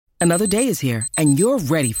Another day is here, and you're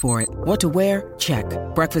ready for it. What to wear? Check.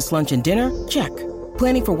 Breakfast, lunch, and dinner? Check.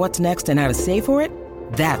 Planning for what's next and how to save for it?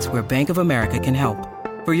 That's where Bank of America can help.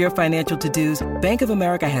 For your financial to-dos, Bank of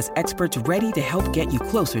America has experts ready to help get you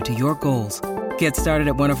closer to your goals. Get started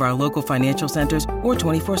at one of our local financial centers or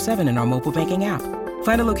 24/7 in our mobile banking app.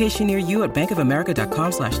 Find a location near you at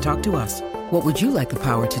bankofamerica.com/talktous. What would you like the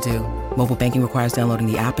power to do? Mobile banking requires downloading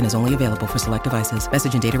the app and is only available for select devices.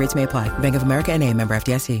 Message and data rates may apply. Bank of America N.A., member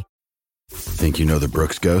FDIC. Think you know the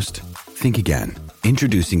Brooks Ghost? Think again.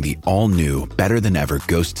 Introducing the all-new, better-than-ever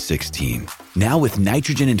Ghost 16. Now with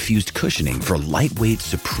nitrogen-infused cushioning for lightweight,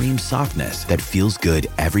 supreme softness that feels good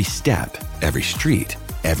every step, every street,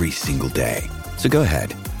 every single day. So go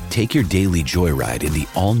ahead, take your daily joyride in the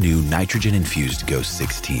all-new nitrogen-infused Ghost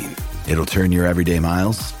 16. It'll turn your everyday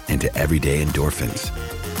miles into everyday endorphins.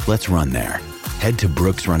 Let's run there. Head to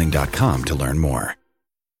brooksrunning.com to learn more.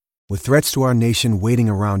 With threats to our nation waiting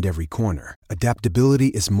around every corner, adaptability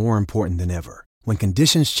is more important than ever. When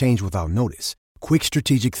conditions change without notice, quick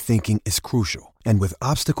strategic thinking is crucial. And with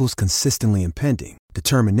obstacles consistently impending,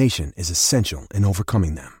 determination is essential in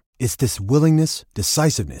overcoming them. It's this willingness,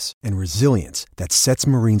 decisiveness, and resilience that sets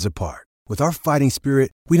Marines apart. With our fighting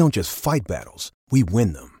spirit, we don't just fight battles, we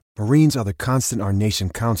win them. Marines are the constant our nation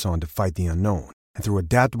counts on to fight the unknown. And through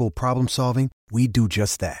adaptable problem solving, we do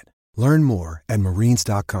just that. Learn more at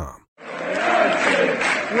marines.com.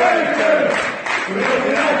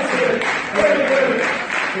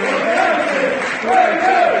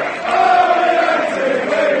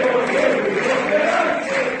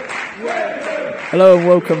 Hello and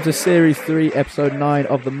welcome to Series 3, Episode 9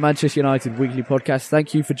 of the Manchester United Weekly Podcast.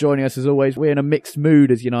 Thank you for joining us as always. We're in a mixed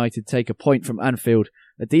mood as United take a point from Anfield.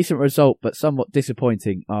 A decent result, but somewhat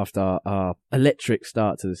disappointing after our electric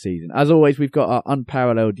start to the season. As always, we've got our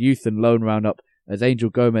unparalleled youth and loan roundup as Angel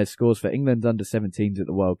Gomez scores for England's under-17s at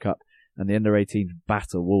the World Cup and the under-18s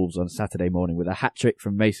battle Wolves on Saturday morning with a hat-trick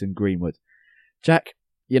from Mason Greenwood. Jack,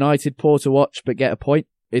 United poor to watch but get a point.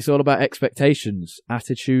 It's all about expectations,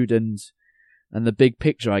 attitude and the big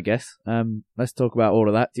picture, I guess. Let's talk about all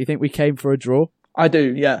of that. Do you think we came for a draw? I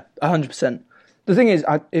do, yeah, 100%. The thing is,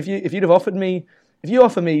 if you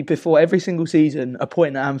offer me before every single season a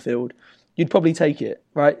point at Anfield, you'd probably take it,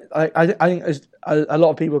 right? I think a lot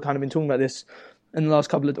of people have kind of been talking about this in the last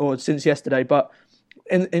since yesterday, but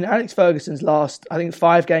in Alex Ferguson's last, I think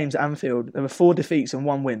 5 games at Anfield, there were 4 defeats and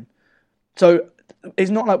 1 win. So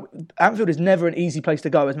it's not like Anfield is never an easy place to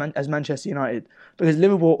go as Manchester United, because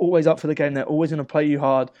Liverpool are always up for the game. They're always going to play you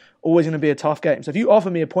hard, always going to be a tough game. So if you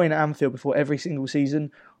offer me a point at Anfield before every single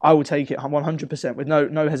season, I will take it 100% with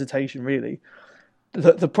no hesitation, really.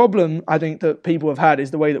 The problem I think that people have had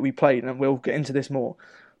is the way that we played, and we'll get into this more.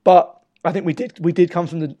 But I think we did come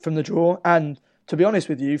from the draw, and to be honest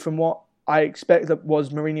with you, from what I expect that was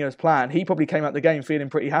Mourinho's plan, he probably came out the game feeling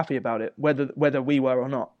pretty happy about it, whether we were or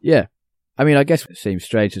not. Yeah. I mean, I guess it seems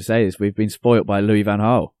strange to say this. We've been spoilt by Louis van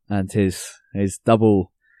Gaal and his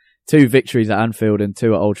double 2 victories at Anfield and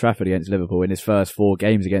 2 at Old Trafford against Liverpool in his first 4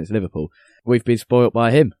 games against Liverpool. We've been spoilt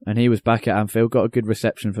by him, and he was back at Anfield, got a good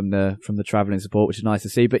reception from the travelling support, which is nice to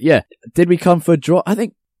see. But yeah, did we come for a draw? I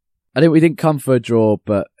think we didn't come for a draw,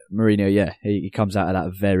 but Mourinho, yeah, he comes out of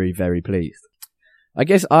that very, very pleased. I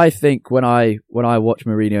guess I think when I watch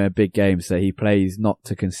Mourinho in big games that he plays not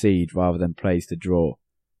to concede rather than plays to draw.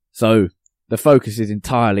 So the focus is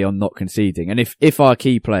entirely on not conceding. And if our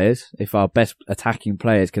key players, if our best attacking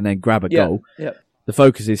players can then grab a goal, the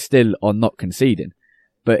focus is still on not conceding.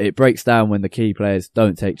 But it breaks down when the key players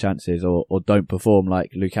don't take chances or don't perform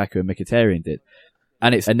like Lukaku and Mkhitaryan did.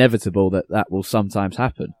 And it's inevitable that will sometimes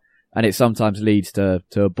happen. And it sometimes leads to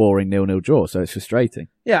a boring 0-0 draw. So it's frustrating.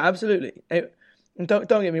 Yeah, absolutely. Don't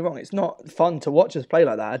get me wrong. It's not fun to watch us play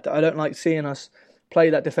like that. I don't like seeing us play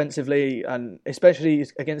that defensively, and especially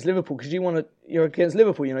against Liverpool, because you're against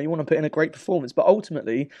Liverpool, you want to put in a great performance. But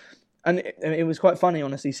ultimately, and it was quite funny,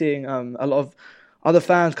 honestly, seeing a lot of other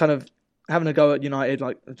fans kind of having a go at United,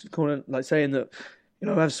 like saying that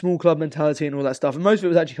have small club mentality and all that stuff. And most of it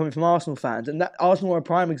was actually coming from Arsenal fans, and that Arsenal are a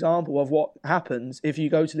prime example of what happens if you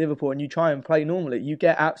go to Liverpool and you try and play normally. You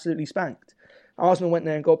get absolutely spanked. Arsenal went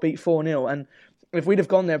there and got beat 4-0, and if we'd have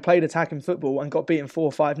gone there, played attacking football and got beaten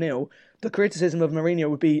 4-5-0, the criticism of Mourinho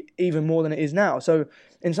would be even more than it is now. So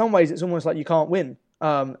in some ways, it's almost like you can't win.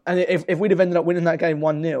 And if we'd have ended up winning that game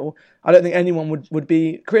 1-0, I don't think anyone would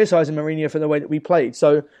be criticising Mourinho for the way that we played.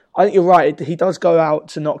 So I think you're right. He does go out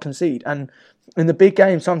to not concede. And in the big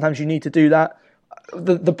games, sometimes you need to do that.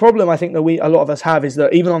 The problem I think that a lot of us have is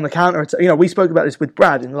that even on the counter, we spoke about this with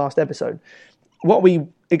Brad in the last episode. What we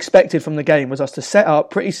expected from the game was us to set up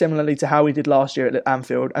pretty similarly to how we did last year at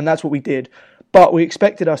Anfield, and that's what we did. but we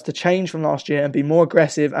expected us to change from last year and be more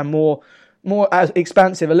aggressive and more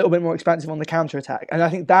expansive, a little bit more expansive on the counter-attack. And I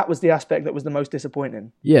think that was the aspect that was the most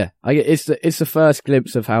disappointing. Yeah, it's the first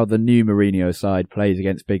glimpse of how the new Mourinho side plays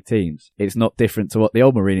against big teams. It's not different to what the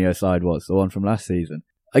old Mourinho side was, the one from last season.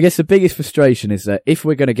 I guess the biggest frustration is that if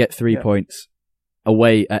we're going to get 3 points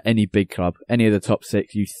away at any big club, any of the top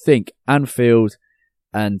 6, you think Anfield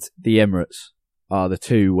and the Emirates are the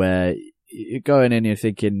two where you're going in and you're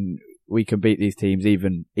thinking we can beat these teams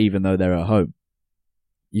even though they're at home.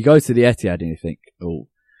 You go to the Etihad and you think, oh,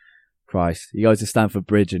 Christ. You go to Stamford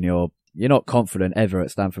Bridge and you're not confident ever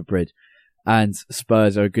at Stamford Bridge. And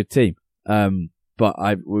Spurs are a good team.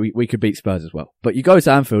 But we could beat Spurs as well. But you go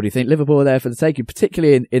to Anfield, you think Liverpool are there for the taking,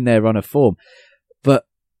 particularly in their run of form. But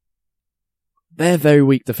they're very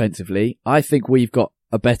weak defensively. I think we've got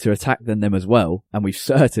a better attack than them as well, and we've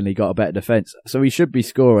certainly got a better defence. So we should be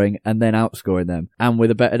scoring and then outscoring them, and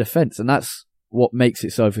with a better defence. And that's what makes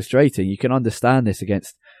it so frustrating. You can understand this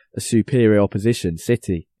against a superior opposition.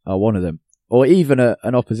 City are one of them. Or even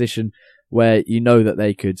an opposition where you know that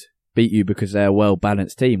they could beat you because they're a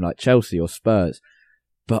well-balanced team, like Chelsea or Spurs.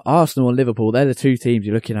 But Arsenal and Liverpool, they're the two teams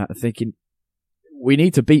you're looking at and thinking, we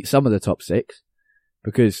need to beat some of the top 6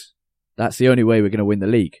 because that's the only way we're going to win the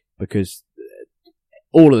league, because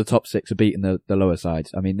all of the top 6 are beating the lower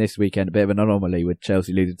sides. I mean, this weekend, a bit of an anomaly with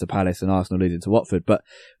Chelsea losing to Palace and Arsenal losing to Watford, but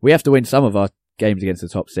we have to win some of our games against the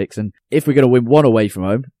top 6, and if we're going to win one away from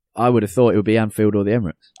home, I would have thought it would be Anfield or the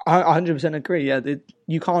Emirates. I 100% agree, yeah.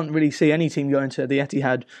 You can't really see any team going to the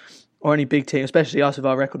Etihad or any big team, especially us with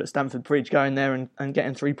our record at Stamford Bridge, going there and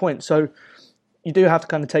getting 3 points. So you do have to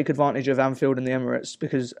kind of take advantage of Anfield and the Emirates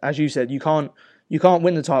because, as you said, you can't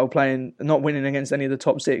win the title playing not winning against any of the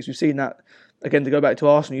top 6. We've seen that, again, to go back to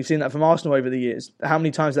Arsenal, you've seen that from Arsenal over the years. How many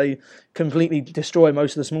times they completely destroy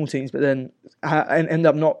most of the small teams, but then end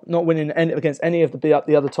up not winning against any of the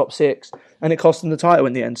other top 6, and it cost them the title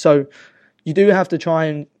in the end. So you do have to try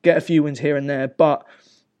and get a few wins here and there. But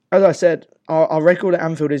as I said, our record at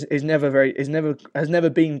Anfield has never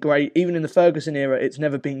been great. Even in the Ferguson era, it's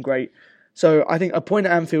never been great. So I think a point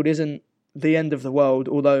at Anfield isn't the end of the world,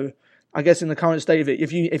 although I guess in the current state of it,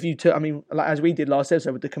 if you took, I mean, like as we did last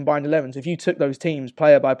episode with the combined 11s, if you took those teams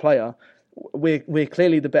player by player, we're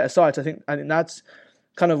clearly the better side. So I think that's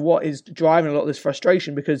kind of what is driving a lot of this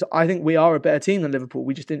frustration, because I think we are a better team than Liverpool.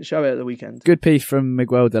 We just didn't show it at the weekend. Good piece from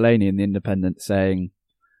Miguel Delaney in the Independent saying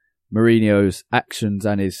Mourinho's actions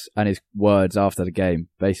and his words after the game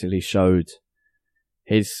basically showed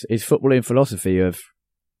his footballing philosophy of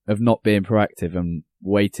not being proactive and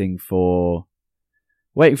waiting for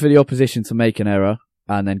the opposition to make an error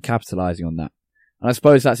and then capitalising on that. And I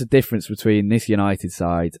suppose that's a difference between this United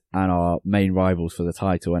side and our main rivals for the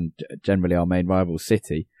title, and generally our main rival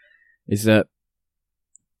City, is that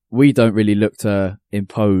we don't really look to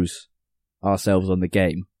impose ourselves on the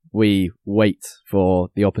game. We wait for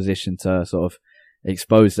the opposition to sort of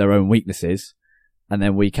expose their own weaknesses, and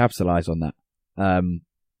then we capitalise on that.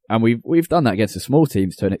 And we've done that against the small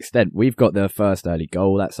teams to an extent. We've got the first early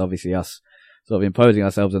goal. That's obviously us sort of imposing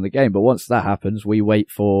ourselves on the game. But once that happens, we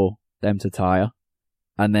wait for them to tire,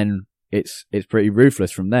 and then it's pretty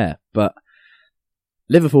ruthless from there. But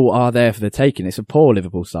Liverpool are there for the taking. It's a poor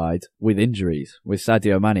Liverpool side with injuries, with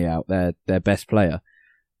Sadio Mane out, their best player,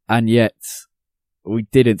 and yet we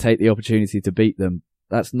didn't take the opportunity to beat them.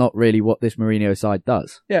 That's not really what this Mourinho side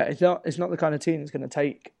does. Yeah, it's not the kind of team that's going to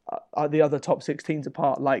take the other top 6 teams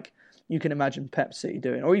apart like you can imagine Pep City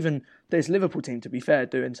doing, or even this Liverpool team, to be fair,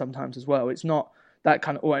 doing sometimes as well. It's not that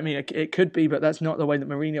kind of, or I mean, it could be, but that's not the way that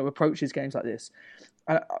Mourinho approaches games like this.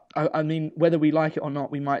 I mean, whether we like it or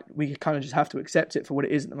not, we kind of just have to accept it for what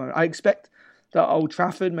it is at the moment. I expect that Old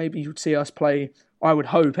Trafford, maybe you'd see us play, I would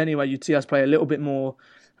hope anyway, you'd see us play a little bit more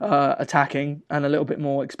attacking and a little bit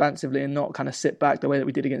more expansively and not kind of sit back the way that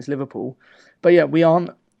we did against Liverpool. But yeah, we aren't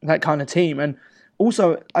that kind of team. And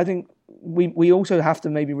also, I think we also have to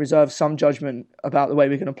maybe reserve some judgment about the way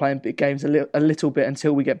we're going to play in big games a little bit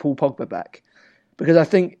until we get Paul Pogba back. Because I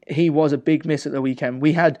think he was a big miss at the weekend.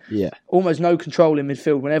 We had almost no control in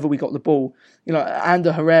midfield whenever we got the ball. You know,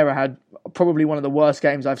 Ander Herrera had probably one of the worst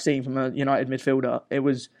games I've seen from a United midfielder. It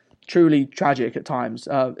was truly tragic at times.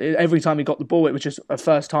 Every time he got the ball, it was just a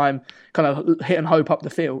first time kind of hit and hope up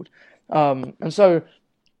the field. And so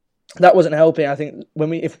that wasn't helping. I think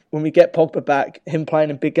when we get Pogba back, him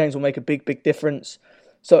playing in big games will make a big difference.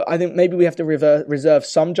 So I think maybe we have to reserve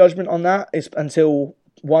some judgment on that until,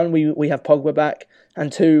 one, we have Pogba back,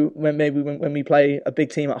 and two, when we play a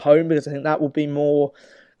big team at home, because I think that will be more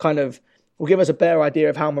kind of, will give us a better idea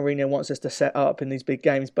of how Mourinho wants us to set up in these big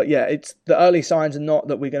games. But yeah, it's the early signs are not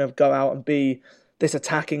that we're going to go out and be this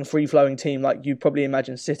attacking, free-flowing team like you probably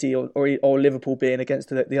imagine City or Liverpool being against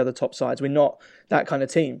the other top sides. We're not that kind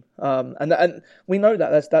of team, and we know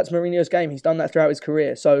that. That's Mourinho's game. He's done that throughout his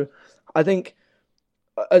career. So I think,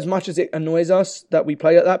 as much as it annoys us that we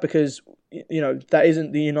play like that, because that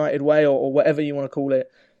isn't the United way or whatever you want to call it,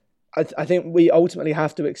 I think we ultimately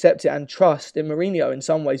have to accept it and trust in Mourinho in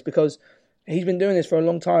some ways, because he's been doing this for a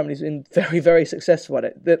long time and he's been very, very successful at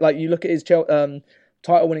it. Like, you look at his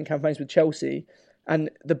title-winning campaigns with Chelsea,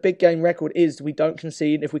 and the big game record is we don't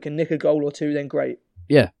concede. If we can nick a goal or two, then great.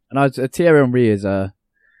 Yeah, and Thierry Henry is a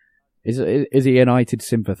United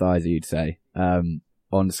sympathiser, you'd say,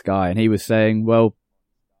 on Sky, and he was saying, well,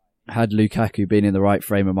 had Lukaku been in the right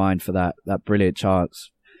frame of mind for that brilliant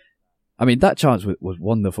chance. I mean, that chance was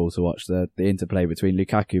wonderful to watch, the interplay between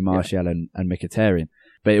Lukaku, Martial and Mkhitaryan.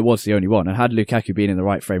 But it was the only one. And had Lukaku been in the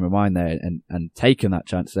right frame of mind there and taken that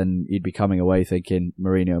chance, then he'd be coming away thinking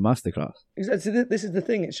Mourinho masterclass. Exactly. This is the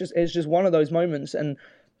thing. It's just one of those moments. And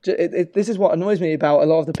this is what annoys me about a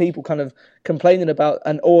lot of the people kind of complaining about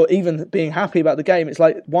or even being happy about the game. It's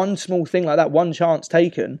like one small thing like that, one chance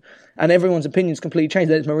taken, and everyone's opinions completely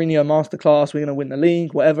changed. Then it's Mourinho masterclass, we're going to win the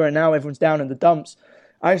league, whatever, and now everyone's down in the dumps.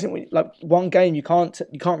 I think one game, you can't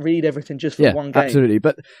read everything just for one game. Absolutely.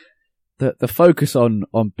 But the focus on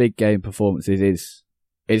big game performances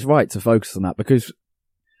is right to focus on that, because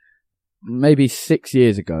maybe 7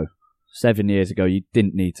 years ago, you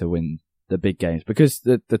didn't need to win the big games, because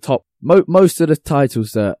the top most of the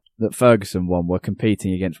titles that Ferguson won were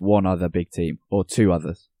competing against one other big team or two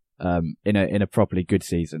others in a properly good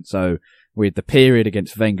season. So we had the period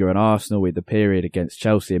against Wenger and Arsenal, we had the period against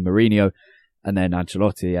Chelsea and Mourinho, and then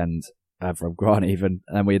Ancelotti and Avram Grant even,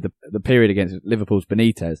 and we had the period against Liverpool's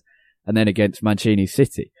Benitez, and then against Mancini's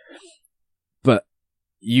City. But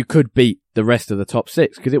you could beat the rest of the top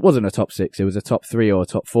six, because it wasn't a top six, it was a top three or a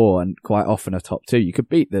top four, and quite often a top two. You could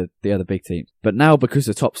beat the other big teams. But now, because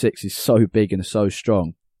the top six is so big and so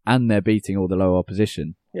strong, and they're beating all the low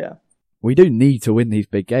opposition, we do need to win these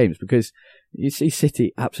big games, because you see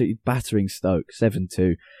City absolutely battering Stoke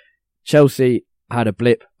 7-2. Chelsea had a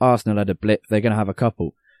blip, Arsenal had a blip, they're going to have a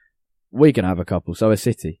couple. We're going to have a couple, so is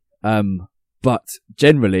City. But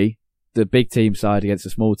generally, the big team side against the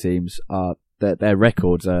small teams their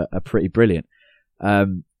records are pretty brilliant.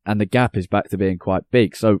 And the gap is back to being quite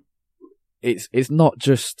big. So it's not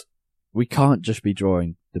just, we can't just be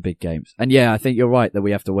drawing the big games. And yeah, I think you're right that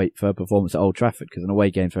we have to wait for a performance at Old Trafford, because an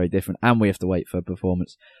away game's very different, and we have to wait for a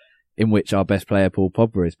performance in which our best player, Paul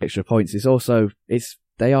Pogba, is extra points.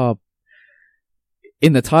 They are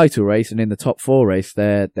in the title race and in the top four race,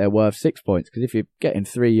 they're worth 6 points, because if you're getting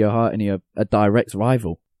 3, you're hurting a direct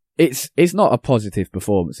rival. It's not a positive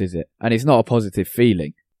performance, is it? And it's not a positive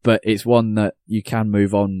feeling, but it's one that you can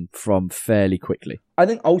move on from fairly quickly. I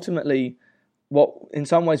think ultimately, in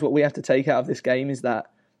some ways what we have to take out of this game is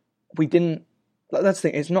that we didn't. That's the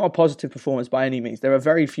thing. It's not a positive performance by any means. There are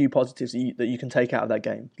very few positives that you can take out of that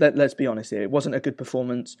game. Let's be honest here. It wasn't a good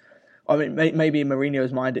performance. I mean, maybe in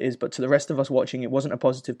Mourinho's mind it is, but to the rest of us watching, it wasn't a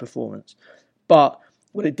positive performance. But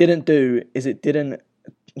what it didn't do is it didn't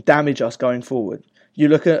damage us going forward. You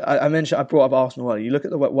look at, I brought up Arsenal earlier. You look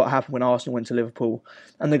at what happened when Arsenal went to Liverpool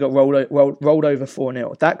and they got rolled over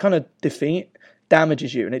 4-0. That kind of defeat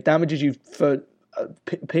damages you, and it damages you for a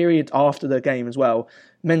period after the game as well,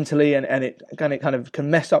 mentally, and it kind of can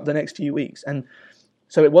mess up the next few weeks. And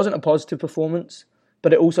so it wasn't a positive performance,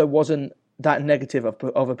 but it also wasn't that negative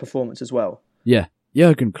of a performance as well. Yeah,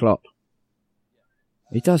 Jurgen Klopp,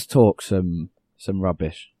 he does talk some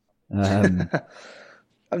rubbish.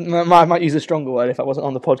 I might use a stronger word if I wasn't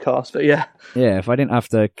on the podcast, but yeah. Yeah, if I didn't have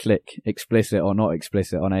to click explicit or not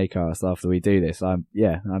explicit on Acast after we do this, I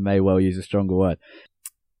may well use a stronger word.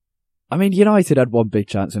 I mean, United had one big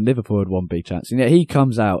chance and Liverpool had one big chance, and yet he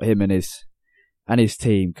comes out, him and his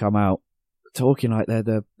team come out talking like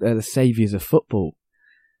they're the saviours of football,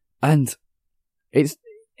 and he's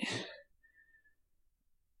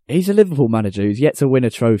a Liverpool manager who's yet to win a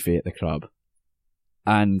trophy at the club,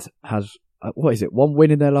 and has, one win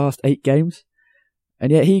in their last 8 games?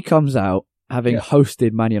 And yet he comes out having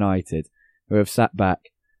hosted Man United, who have sat back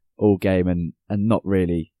all game and not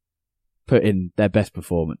really put in their best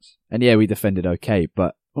performance. And yeah, we defended okay,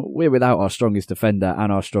 but we're without our strongest defender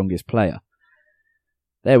and our strongest player.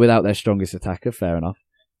 They're without their strongest attacker, fair enough.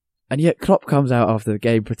 And yet Klopp comes out after the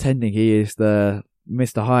game pretending he is the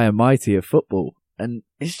Mr. High and Mighty of football. And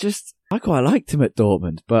it's just, I quite liked him at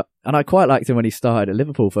Dortmund, and I quite liked him when he started at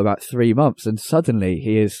Liverpool for about 3 months, and suddenly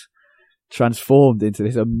he is transformed into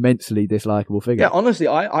this immensely dislikable figure. Yeah, honestly,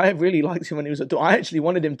 I really liked him when he was at Dortmund. I actually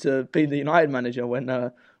wanted him to be the United manager when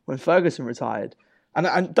Ferguson retired.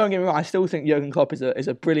 And don't get me wrong, I still think Jurgen Klopp is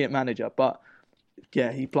a brilliant manager, but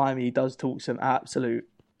yeah, he does talk some absolute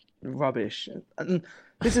rubbish. And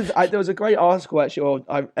there was a great article actually, or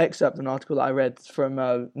I excerpt an article that I read from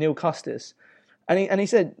Neil Custis, and he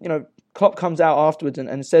said, Klopp comes out afterwards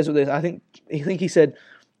and says all this. I think he said,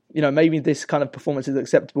 maybe this kind of performance is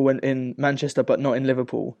acceptable in Manchester, but not in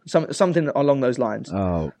Liverpool. Something along those lines.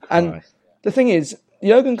 Oh, Christ. And the thing is,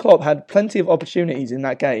 Jurgen Klopp had plenty of opportunities in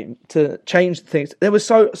that game to change things. There was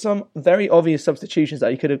some very obvious substitutions that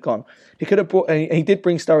he could have gone. He could have brought, and he did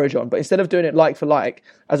bring Sturridge on, but instead of doing it like for like,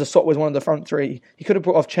 as a swap with one of the front three, he could have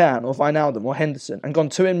brought off Chan or Wijnaldum or Henderson and gone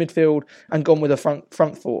 2 in midfield and gone with a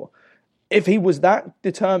front 4. If he was that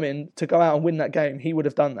determined to go out and win that game, he would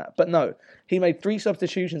have done that. But no, he made 3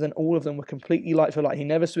 substitutions and all of them were completely like for like. He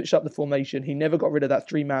never switched up the formation. He never got rid of that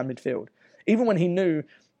 3-man midfield. Even when he knew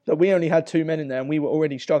that we only had 2 men in there and we were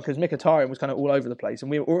already struggling, because Mkhitaryan was kind of all over the place and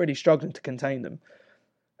we were already struggling to contain them.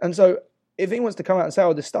 And so if he wants to come out and say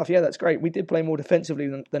all this stuff, yeah, that's great. We did play more defensively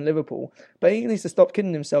than Liverpool, but he needs to stop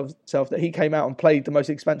kidding himself that he came out and played the most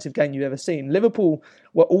expansive game you've ever seen. Liverpool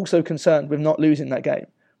were also concerned with not losing that game.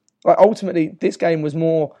 Like, ultimately, this game was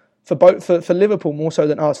more for Liverpool more so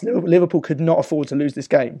than us. Liverpool could not afford to lose this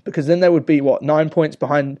game, because then there would be 9 points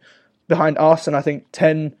behind us, and I think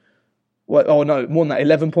 10. More than that,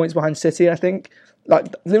 11 points behind City. I think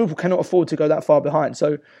Liverpool cannot afford to go that far behind.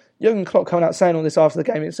 So Jurgen Klopp coming out saying all this after the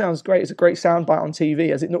game, it sounds great. It's a great soundbite on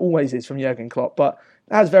TV, as it always is from Jurgen Klopp, but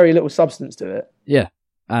it has very little substance to it. Yeah,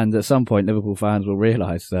 and at some point, Liverpool fans will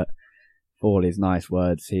realise that for all his nice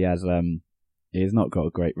words, he has not got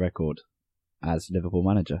a great record as Liverpool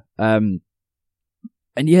manager. And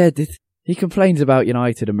yeah, he complains about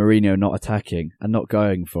United and Mourinho not attacking and not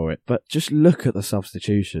going for it, but just look at the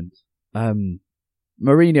substitutions.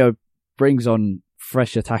 Mourinho brings on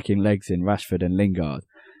fresh attacking legs in Rashford and Lingard.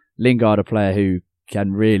 Lingard, a player who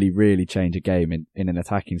can really, really change a game in an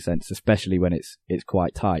attacking sense, especially when it's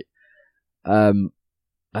quite tight. And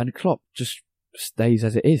Klopp just stays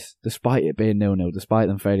as it is, despite it being 0-0, despite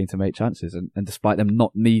them failing to make chances, and despite them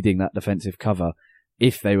not needing that defensive cover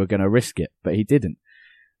if they were going to risk it, but he didn't.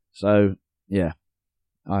 So, yeah,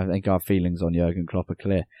 I think our feelings on Jurgen Klopp are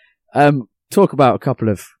clear. Talk about a couple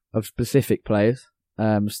of specific players.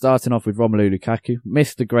 Starting off with Romelu Lukaku,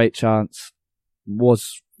 missed a great chance,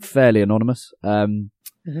 was fairly anonymous.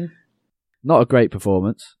 Not a great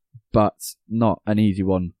performance, but not an easy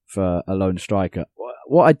one for a lone striker.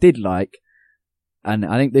 What I did like, and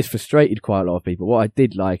I think this frustrated quite a lot of people, what I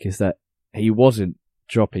did like is that he wasn't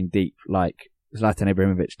dropping deep like Zlatan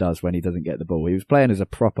Ibrahimovic does when he doesn't get the ball. He was playing as a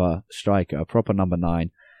proper striker, a proper number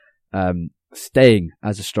 9, staying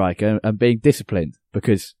as a striker and being disciplined,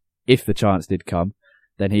 because if the chance did come,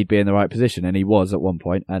 then he'd be in the right position, and he was at one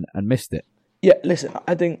point and missed it. Yeah, listen,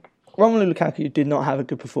 I think Romelu Lukaku did not have a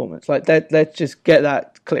good performance. Let's just get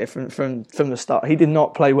that clear from the start. He did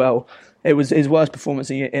not play well. It was his worst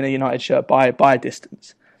performance in a United shirt by a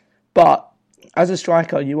distance. But as a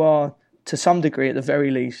striker, you are, to some degree at the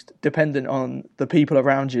very least, dependent on the people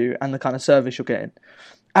around you and the kind of service you're getting.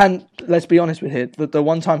 And let's be honest with him, the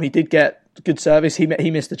one time he did get good service, he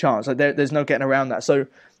missed the chance. There's no getting around that. So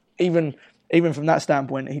even from that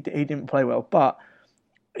standpoint, he didn't play well. But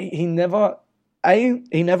he never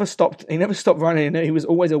stopped running. He was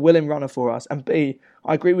always a willing runner for us. And B,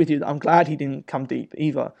 I agree with you that I'm glad he didn't come deep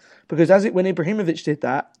either, because when Ibrahimovic did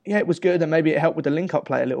that, yeah, it was good, and maybe it helped with the link-up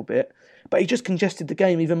play a little bit. But he just congested the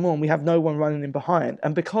game even more, and we have no one running in behind.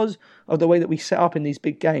 And because of the way that we set up in these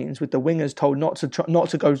big games, with the wingers told not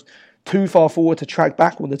to go too far forward to track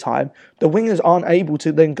back all the time, the wingers aren't able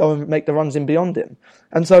to then go and make the runs in beyond him.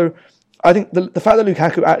 And so I think the fact that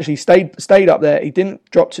Lukaku actually stayed up there, he didn't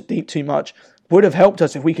drop deep too much, would have helped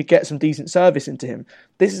us if we could get some decent service into him.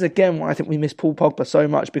 This is again why I think we miss Paul Pogba so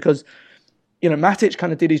much, because Matic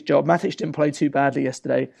kind of did his job. Matic didn't play too badly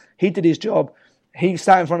yesterday. He did his job. He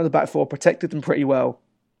sat in front of the back four, protected them pretty well,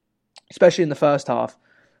 especially in the first half.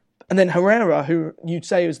 And then Herrera, who you'd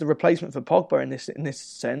say was the replacement for Pogba in this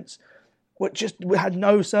sense, we had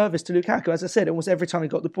no service to Lukaku. As I said, almost every time he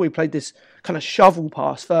got the ball, he played this kind of shovel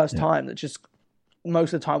pass first time that just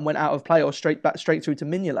most of the time went out of play or straight through to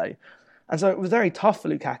Mignolet. And so it was very tough for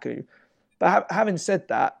Lukaku. But having said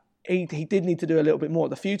that, he did need to do a little bit more.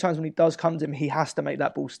 The few times when he does come to him, he has to make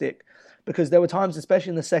that ball stick. Because there were times,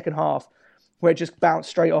 especially in the second half, where it just bounced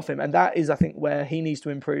straight off him. And that is, I think, where he needs to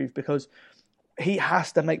improve, because he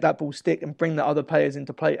has to make that ball stick and bring the other players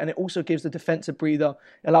into play. And it also gives the defence a breather.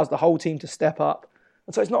 It allows the whole team to step up.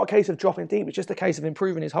 And so it's not a case of dropping deep. It's just a case of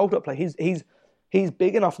improving his hold-up play. He's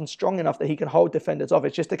big enough and strong enough that he can hold defenders off.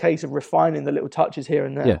 It's just a case of refining the little touches here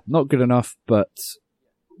and there. Yeah, not good enough, but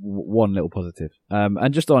one little positive.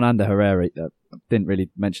 And just on Ander Herrera, I didn't really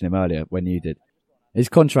mention him earlier when you did. His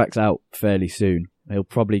contract's out fairly soon. He'll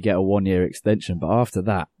probably get a 1-year extension, but after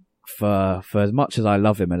that, for as much as I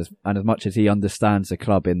love him and as much as he understands the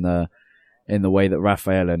club in the way that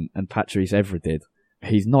Raphael and Patrice Evra did,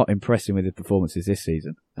 he's not impressing with his performances this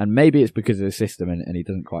season. And maybe it's because of the system and he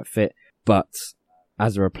doesn't quite fit, but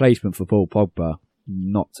as a replacement for Paul Pogba,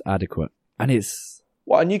 not adequate. And it's...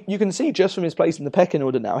 Well, and you can see just from his place in the pecking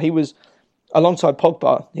order now, he was, alongside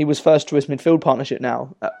Pogba, he was first choice midfield partnership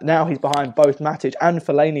now. Now he's behind both Matic and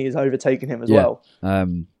Fellaini is overtaking him as well.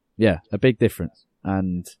 A big difference.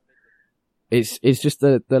 And it's just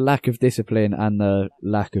the lack of discipline and the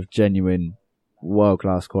lack of genuine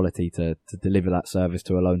world-class quality to deliver that service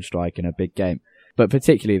to a lone strike in a big game. But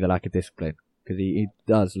particularly the lack of discipline, because he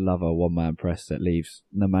does love a one-man press that leaves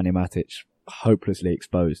Nemanja Matic hopelessly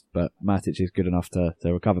exposed, but Matic is good enough to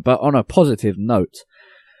recover. But on a positive note,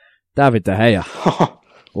 David De Gea,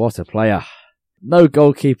 what a player. No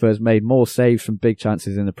goalkeeper has made more saves from big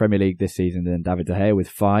chances in the Premier League this season than David De Gea with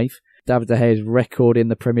 5. David De Gea's record in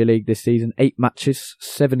the Premier League this season, 8 matches,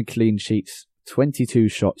 7 clean sheets, 22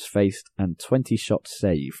 shots faced and 20 shots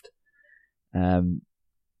saved.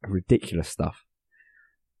 Ridiculous stuff.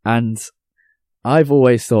 And I've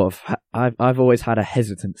always I've always had a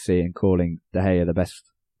hesitancy in calling De Gea the best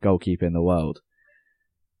goalkeeper in the world.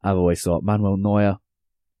 I've always thought Manuel Neuer.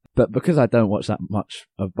 But because I don't watch that much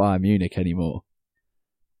of Bayern Munich anymore,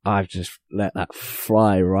 I've just let that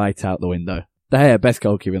fly right out the window. De Gea, best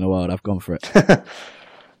goalkeeper in the world. I've gone for it.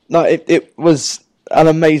 No, it was an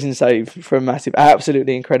amazing save from Matip.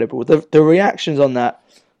 Absolutely incredible. The reactions on that,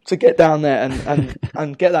 to get down there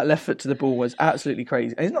and get that left foot to the ball was absolutely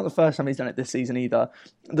crazy. And it's not the first time he's done it this season either.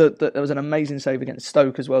 There was an amazing save against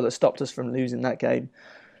Stoke as well that stopped us from losing that game.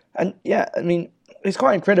 And yeah, I mean, it's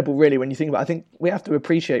quite incredible really when you think about it. I think we have to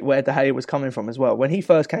appreciate where De Gea was coming from as well. When he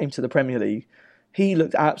first came to the Premier League, he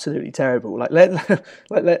looked absolutely terrible.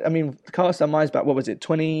 I mean, cast our minds back, what was it,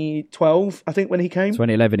 2012, I think, when he came?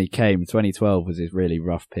 2011 he came. 2012 was his really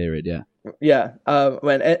rough period, yeah. Yeah,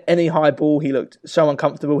 when any high ball, he looked so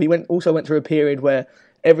uncomfortable. He also went through a period where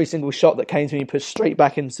every single shot that came to him, he pushed straight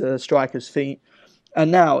back into the striker's feet.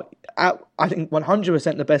 And now, I think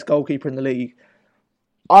 100% the best goalkeeper in the league.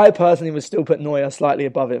 I personally would still put Neuer slightly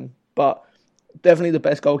above him, but definitely the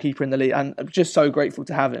best goalkeeper in the league, and I'm just so grateful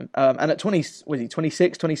to have him. And at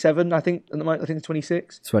 26, 27, I think, at the moment, I think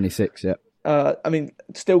 26. 26, yeah. I mean,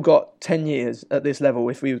 still got 10 years at this level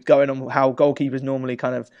if we were going on how goalkeepers normally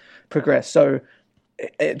kind of progress. So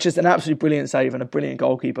it's just an absolutely brilliant save and a brilliant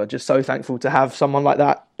goalkeeper. Just so thankful to have someone like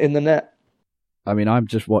that in the net. I mean, I'm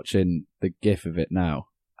just watching the GIF of it now.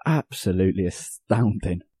 Absolutely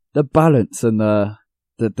astounding. The balance and the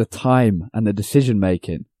time and the decision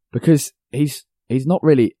making, because he's not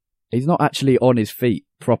actually on his feet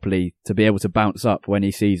properly to be able to bounce up when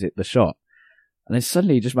he sees the shot. And then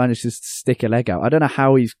suddenly he just manages to stick a leg out. I don't know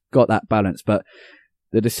how he's got that balance, but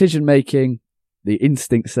the decision making, the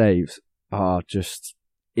instinct saves are just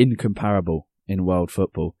incomparable in world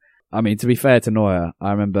football. I mean, to be fair to Neuer,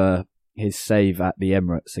 I remember his save at the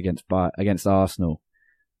Emirates against Arsenal.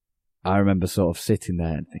 I remember sort of sitting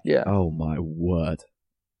there and thinking, oh my word.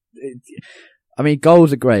 I mean,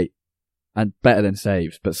 goals are great and better than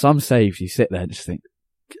saves, but some saves you sit there and just think,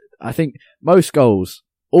 I think most goals,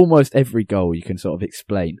 almost every goal you can sort of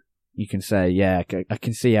explain. You can say, yeah, I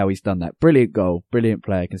can see how he's done that. Brilliant goal, brilliant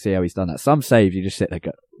player, I can see how he's done that. Some saves you just sit there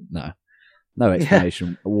and go, no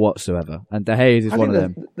explanation whatsoever. And De Gea is one of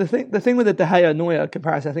them. The thing with the De Gea-Neuer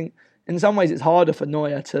comparison, I think in some ways it's harder for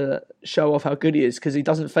Neuer to show off how good he is because he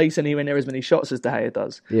doesn't face anywhere near as many shots as De Gea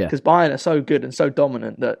does. Yeah. Because Bayern are so good and so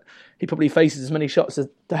dominant that he probably faces as many shots as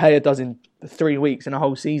De Gea does in 3 weeks in a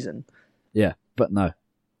whole season. Yeah, but no.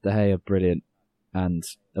 De Gea, brilliant. And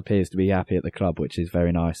appears to be happy at the club, which is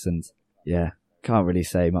very nice. And yeah, can't really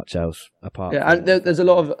say much else apart. Yeah, and there's a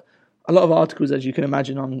lot of articles, as you can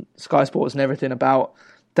imagine, on Sky Sports and everything about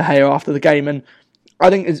De Gea after the game. And I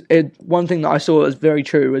think one thing that I saw as very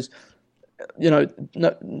true was,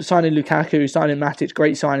 signing Lukaku, signing Matic,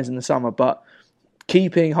 great signings in the summer, but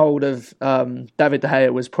keeping hold of David De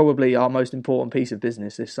Gea was probably our most important piece of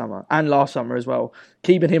business this summer and last summer as well.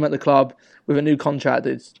 Keeping him at the club with a new contract,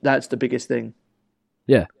 that's the biggest thing.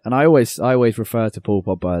 Yeah, and I always refer to Paul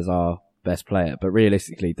Pogba as our best player, but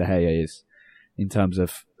realistically, De Gea is, in terms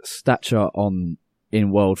of stature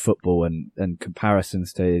in world football and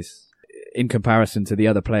comparisons to in comparison to the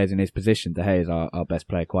other players in his position, De Gea is our best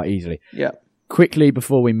player quite easily. Yeah. Quickly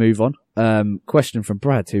before we move on, question from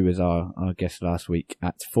Brad, who was our guest last week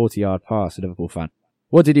at 40 Yard Pass, a Liverpool fan.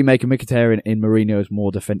 What did you make of Mkhitaryan in Mourinho's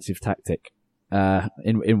more defensive tactic?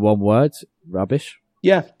 In one word, rubbish.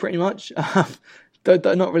 Yeah, pretty much.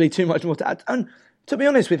 Not really too much more to add. And to be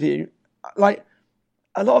honest with you, like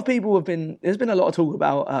a lot of people there's been a lot of talk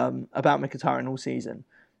about Mkhitaryan all season,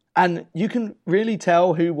 and you can really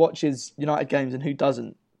tell who watches United games and who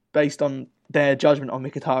doesn't based on their judgment on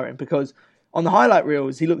Mkhitaryan, because on the highlight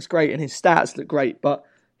reels he looks great and his stats look great, but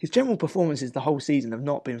his general performances the whole season have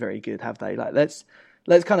not been very good, have they? Like let's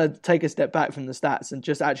kind of take a step back from the stats and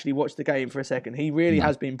just actually watch the game for a second. He really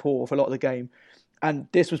has been poor for a lot of the game, and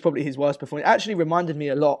this was probably his worst performance. It actually reminded me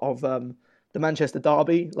a lot of the Manchester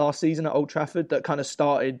derby last season at Old Trafford that kind of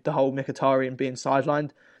started the whole Mkhitaryan being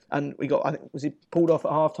sidelined, and we got, I think, was he pulled off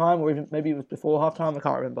at half time, or even maybe it was before half time? I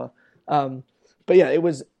can't remember. But yeah, it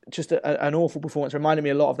was just an awful performance. Reminded me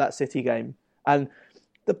a lot of that City game. And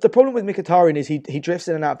the problem with Mkhitaryan is he drifts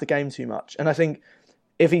in and out of the game too much. And I think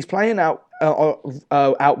if he's playing out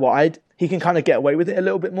wide, he can kind of get away with it a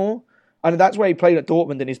little bit more. And that's where he played at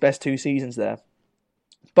Dortmund in his best 2 seasons there.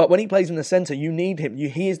 But when he plays in the centre, you need him.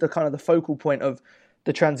 He is the kind of the focal point of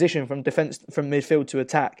the transition from midfield to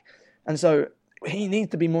attack. And so he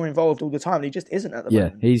needs to be more involved all the time. And he just isn't at the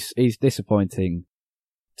moment. Yeah, he's disappointing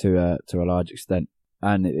to a large extent,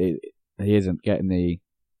 and he isn't getting the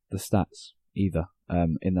stats either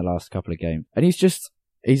in the last couple of games. And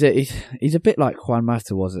he's a bit like Juan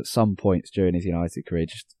Mata was at some points during his United career.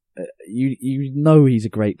 Just you know he's a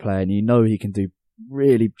great player, and you know he can do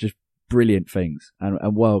really just brilliant things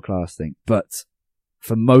and world class things. But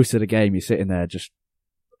for most of the game, you're sitting there just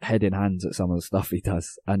head in hands at some of the stuff he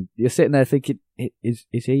does, and you're sitting there thinking, is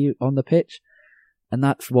he on the pitch? And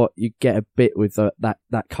that's what you get a bit with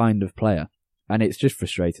that kind of player, and it's just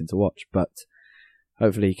frustrating to watch. But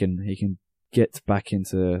hopefully he can get back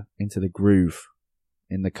into the groove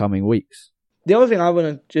in the coming weeks. The other thing I want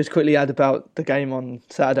to just quickly add about the game on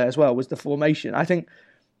Saturday as well was the formation. I think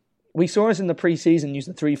we saw us in the pre-season use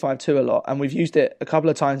the 3-5-2 a lot, and we've used it a couple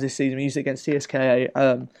of times this season. We used it against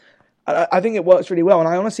CSKA. I think it works really well, and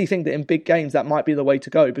I honestly think that in big games that might be the way to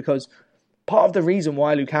go, because part of the reason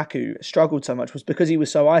why Lukaku struggled so much was because he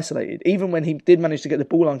was so isolated. Even when he did manage to get the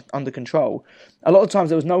ball under control, a lot of times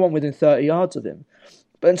there was no one within 30 yards of him.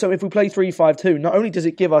 And so if we play 3-5-2, not only does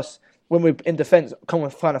it give us, when we're in defence, come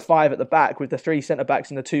with kind of 5 at the back with the 3 centre-backs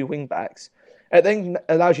and the 2 wing-backs, it then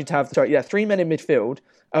allows you to have 3 men in midfield,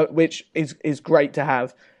 which is great to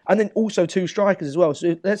have, and then also 2 strikers as well.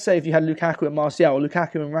 So let's say if you had Lukaku and Martial, or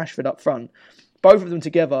Lukaku and Rashford up front, both of them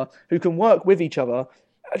together, who can work with each other.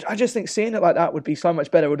 I just think seeing it like that would be so much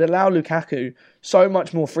better. It would allow Lukaku so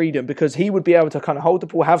much more freedom, because he would be able to kind of hold the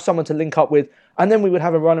ball, have someone to link up with, and then we would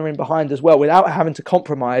have a runner in behind as well without having to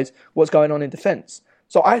compromise what's going on in defence.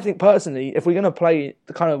 So I think personally, if we're going to play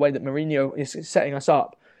the kind of way that Mourinho is setting us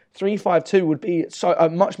up, 3-5-2 would be a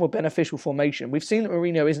much more beneficial formation. We've seen that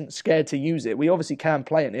Mourinho isn't scared to use it. We obviously can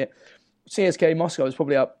play in it. CSKA Moscow is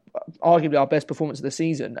probably arguably our best performance of the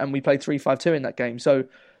season, and we played 3-5-2 in that game. So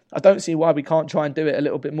I don't see why we can't try and do it a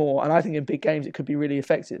little bit more. And I think in big games it could be really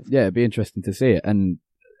effective. Yeah, it'd be interesting to see it. And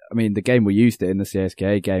I mean, the game we used it in, the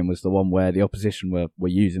CSKA game, was the one where the opposition were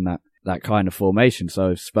using that kind of formation.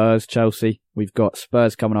 So Spurs, Chelsea, we've got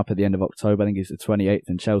Spurs coming up at the end of October. I think it's the 28th,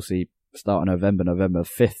 and Chelsea start on November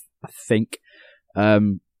 5th, I think.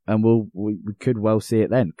 And we could well see it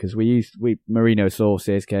then, because Mourinho saw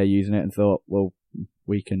CSKA using it and thought, well,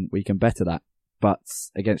 we can better that. But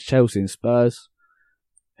against Chelsea and Spurs,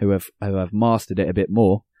 who have mastered it a bit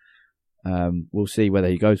more, we'll see whether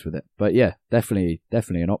he goes with it. But yeah, definitely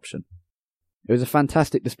an option. It was a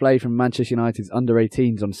fantastic display from Manchester United's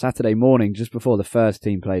under-18s on Saturday morning, just before the first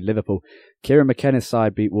team played Liverpool. Kieran McKenna's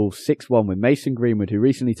side beat Wolves 6-1, with Mason Greenwood, who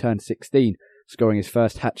recently turned 16, scoring his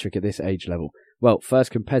first hat-trick at this age level. Well,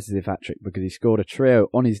 first competitive hat-trick, because he scored a trio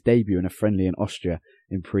on his debut in a friendly in Austria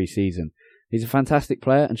in pre-season. He's a fantastic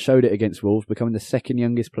player and showed it against Wolves, becoming the second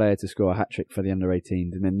youngest player to score a hat-trick for the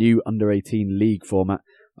under-18s in a new under-18 league format,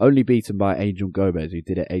 only beaten by Angel Gomez, who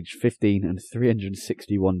did it aged 15 and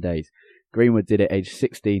 361 days. Greenwood did it aged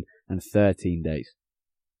 16 and 13 days.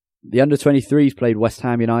 The under-23s played West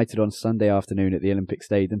Ham United on Sunday afternoon at the Olympic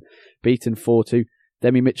Stadium, beaten 4-2.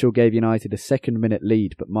 Demi Mitchell gave United a second-minute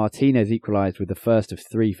lead, but Martinez equalised with the first of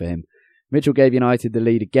 3 for him. Mitchell gave United the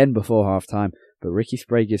lead again before half-time, but Ricky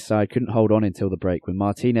Sprague's side couldn't hold on until the break, with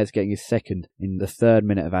Martinez getting his second in the 3rd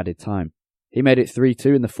minute of added time. He made it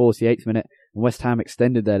 3-2 in the 48th minute, and West Ham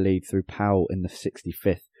extended their lead through Powell in the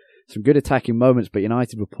 65th. Some good attacking moments, but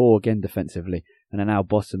United were poor again defensively, and are now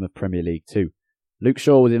bottom of Premier League 2. Luke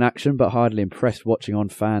Shaw was in action, but hardly impressed watching on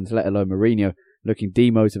fans, let alone Mourinho, looking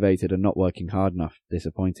demotivated and not working hard enough,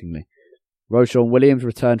 disappointingly. Roshan Williams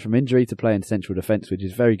returned from injury to play in central defence, which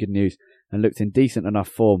is very good news, and looked in decent enough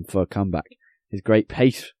form for a comeback. His great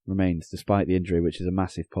pace remains despite the injury, which is a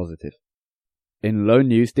massive positive. In loan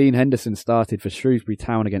news, Dean Henderson started for Shrewsbury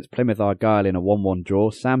Town against Plymouth Argyle in a 1-1 draw.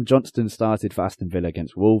 Sam Johnston started for Aston Villa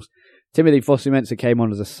against Wolves. Timothy Fosu-Mensah came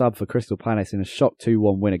on as a sub for Crystal Palace in a shock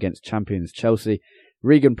 2-1 win against champions Chelsea.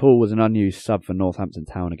 Regan Poole was an unused sub for Northampton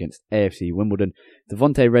Town against AFC Wimbledon.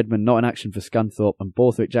 Devontae Redmond not in action for Scunthorpe, and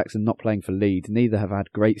Borthwick Jackson not playing for Leeds. Neither have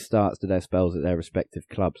had great starts to their spells at their respective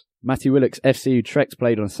clubs. Matthew Willock's FC Utrecht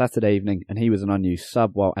played on Saturday evening, and he was an unused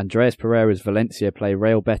sub, while Andreas Pereira's Valencia play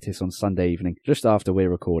Real Betis on Sunday evening, just after we're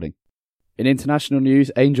recording. In international news,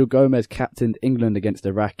 Angel Gomez captained England against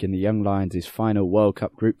Iraq in the Young Lions' final World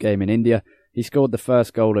Cup group game in India. He scored the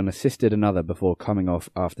first goal and assisted another before coming off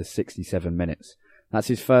after 67 minutes. That's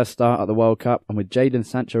his first start at the World Cup, and with Jadon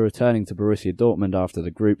Sancho returning to Borussia Dortmund after the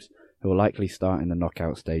groups, who will likely start in the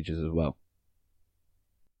knockout stages as well.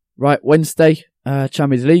 Right, Wednesday,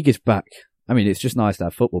 Champions League is back. I mean, it's just nice to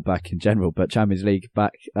have football back in general, but Champions League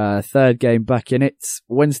back. Third game back in it.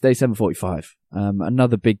 Wednesday, 7:45.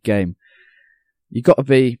 Another big game. You got to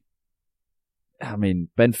be. I mean,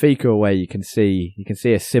 Benfica away. You can see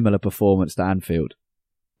a similar performance to Anfield.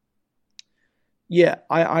 Yeah,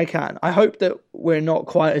 I can. I hope that we're not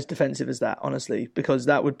quite as defensive as that, honestly, because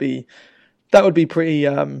that would be pretty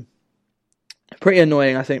annoying.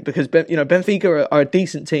 I think because Benfica are a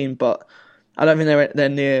decent team, but I don't think they're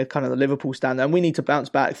near kind of the Liverpool standard, and we need to bounce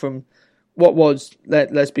back from what was,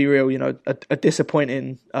 let's be real, a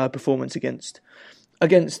disappointing performance against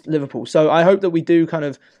Liverpool. So I hope that we do kind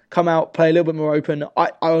of come out, play a little bit more open.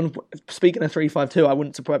 Speaking of 3-5-2, I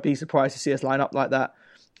wouldn't be surprised to see us line up like that.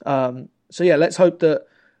 So yeah, let's hope that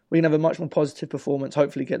we can have a much more positive performance,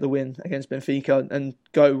 hopefully get the win against Benfica and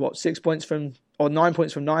go, 9 points from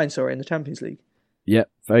 9, in the Champions League. Yep,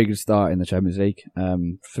 very good start in the Champions League.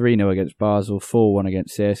 3-0 against Basel, 4-1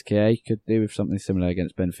 against CSKA. Could do with something similar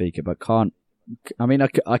against Benfica, but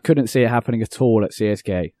I couldn't see it happening at all at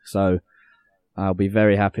CSKA, so I'll be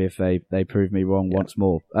very happy if they prove me wrong once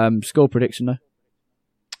more. Score prediction though?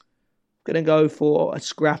 Going to go for a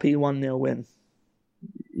scrappy 1-0 win.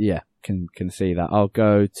 Yeah, can see that. I'll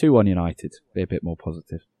go 2-1 United. Be a bit more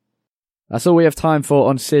positive. That's all we have time for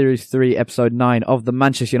on Series 3, Episode 9 of the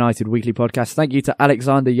Manchester United Weekly Podcast. Thank you to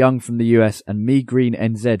Alexander Young from the US and Me Green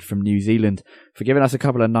NZ from New Zealand for giving us a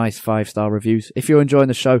couple of nice 5-star reviews. If you're enjoying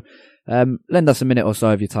the show, lend us a minute or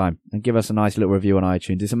so of your time and give us a nice little review on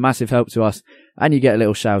iTunes. It's a massive help to us, and you get a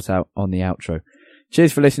little shout out on the outro.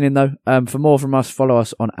 Cheers for listening though. For more from us, follow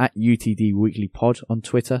us on @UTD Weekly Pod on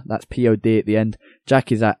Twitter. That's POD at the end.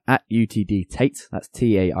 Jack is at UTD Tate. That's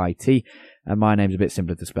TAIT. And my name's a bit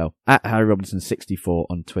simpler to spell. @HarryRobinson64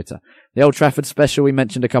 on Twitter. The Old Trafford special we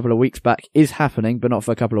mentioned a couple of weeks back is happening, but not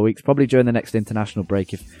for a couple of weeks. Probably during the next international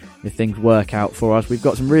break if things work out for us. We've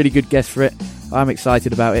got some really good guests for it. I'm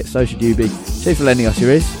excited about it. So should you be. Cheers for lending us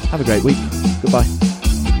your ears. Have a great week. Goodbye.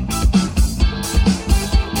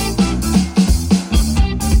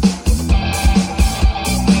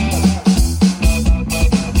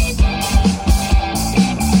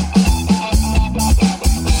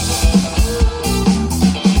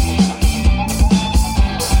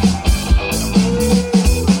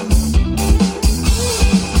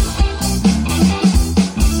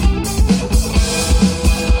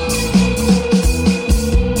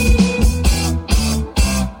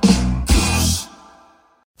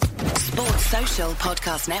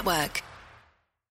 Podcast Network.